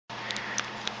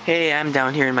Hey, I'm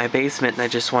down here in my basement and I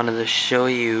just wanted to show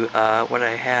you what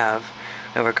I have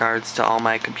in regards to all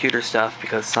my computer stuff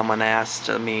because someone asked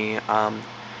me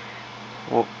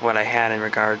what I had in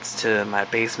regards to my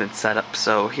basement setup.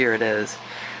 So here it is.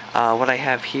 What I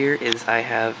have here is I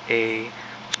have a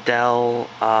Dell,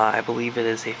 I believe it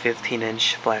is a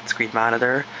 15-inch flat screen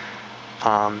monitor.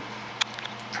 I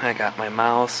got my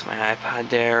mouse, my iPod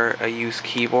there, a used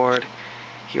keyboard.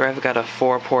 Here I've got a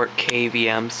 4-port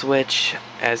KVM switch.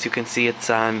 As you can see, it's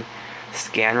on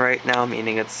scan right now,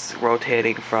 meaning it's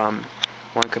rotating from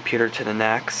one computer to the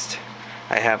next.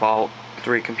 I have all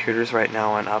three computers right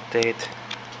now on update.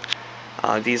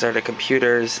 These are the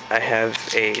computers. I have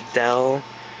a Dell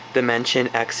Dimension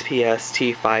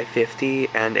XPS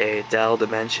T550 and a Dell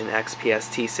Dimension XPS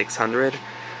T600,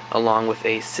 along with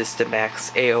a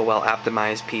Systemax AOL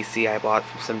optimized PC I bought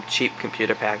from some cheap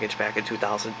computer package back in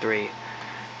 2003.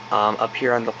 Up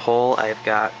here on the pole I've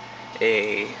got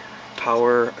a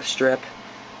power strip,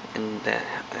 and then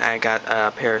I got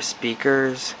a pair of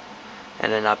speakers,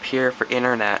 and then up here for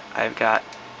internet I've got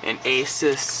an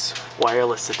Asus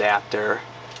wireless adapter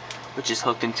which is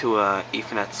hooked into a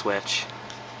Ethernet switch,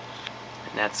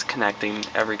 and that's connecting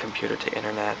every computer to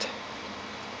internet.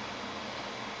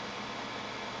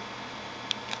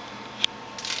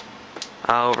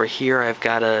 Over here I've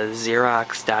got a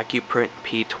Xerox DocuPrint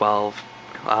P12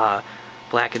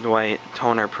 black and white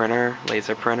toner printer,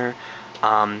 laser printer.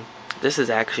 This is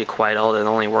actually quite old. It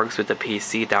only works with the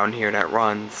PC down here that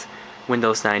runs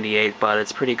Windows 98, but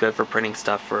it's pretty good for printing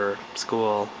stuff for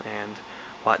school and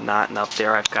whatnot. And up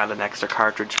there I've got an extra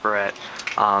cartridge for it.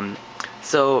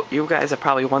 So you guys are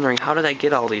probably wondering, how did I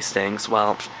get all these things?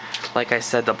 Well, like I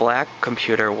said, the black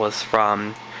computer was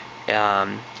from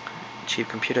cheap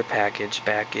computer package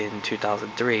back in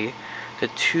 2003. The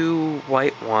two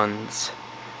white ones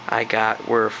I got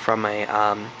were from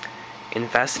a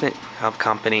investment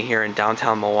company here in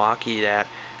downtown Milwaukee that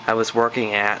I was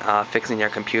working at, fixing their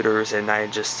computers, and I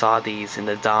just saw these in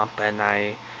the dump and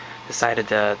I decided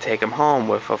to take them home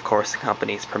with, of course, the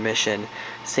company's permission.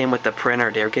 Same with the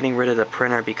printer. They're getting rid of the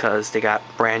printer because they got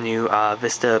brand new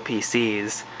Vista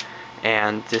PCs,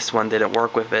 and this one didn't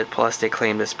work with it. Plus they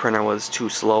claimed this printer was too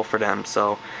slow for them,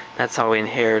 so that's how we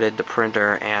inherited the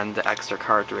printer and the extra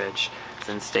cartridge,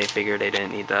 since they figured they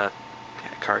didn't need the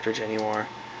cartridge anymore.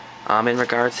 In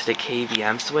regards to the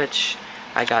KVM switch,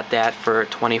 I got that for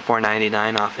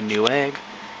 $24.99 off of Newegg.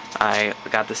 I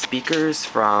got the speakers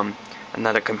from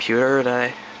another computer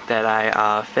that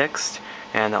I fixed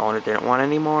and the owner didn't want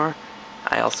anymore.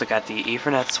 I also got the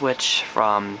Ethernet switch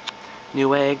from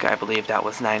Newegg. I believe that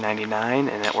was $9.99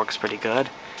 and it works pretty good.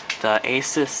 The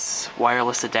Asus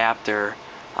wireless adapter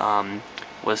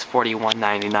was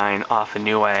 $41.99 off of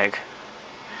Newegg.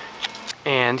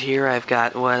 And here I've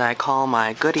got what I call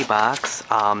my goodie box.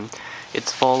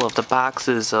 It's full of the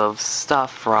boxes of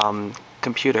stuff from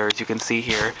computers. You can see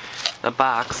here the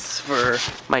box for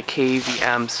my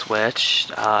KVM switch,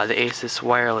 the Asus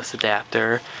wireless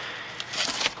adapter,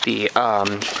 the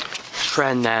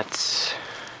TrendNet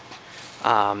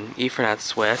Ethernet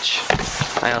switch.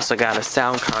 I also got a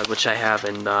sound card which I have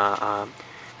in the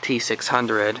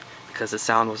T600 because the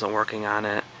sound wasn't working on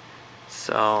it.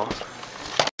 So,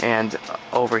 and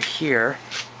over here,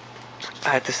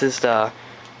 this is the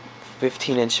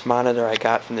 15-inch monitor I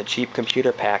got from the cheap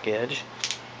computer package.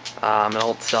 An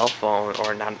old cell phone,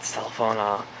 or not a cell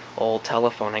phone, old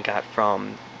telephone I got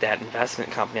from that investment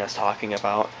company I was talking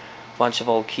about. Bunch of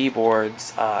old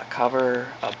keyboards, cover,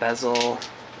 a bezel,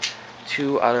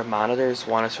 two other monitors.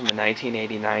 One is from a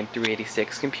 1989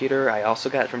 386 computer I also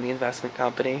got from the investment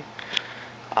company.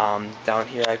 Down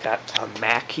here I've got a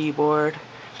Mac keyboard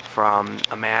from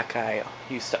a Mac I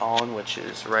used to own, which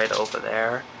is right over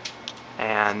there,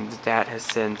 and that has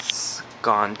since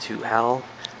gone to hell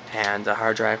and the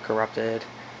hard drive corrupted,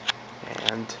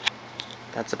 and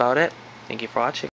that's about it. Thank you for watching.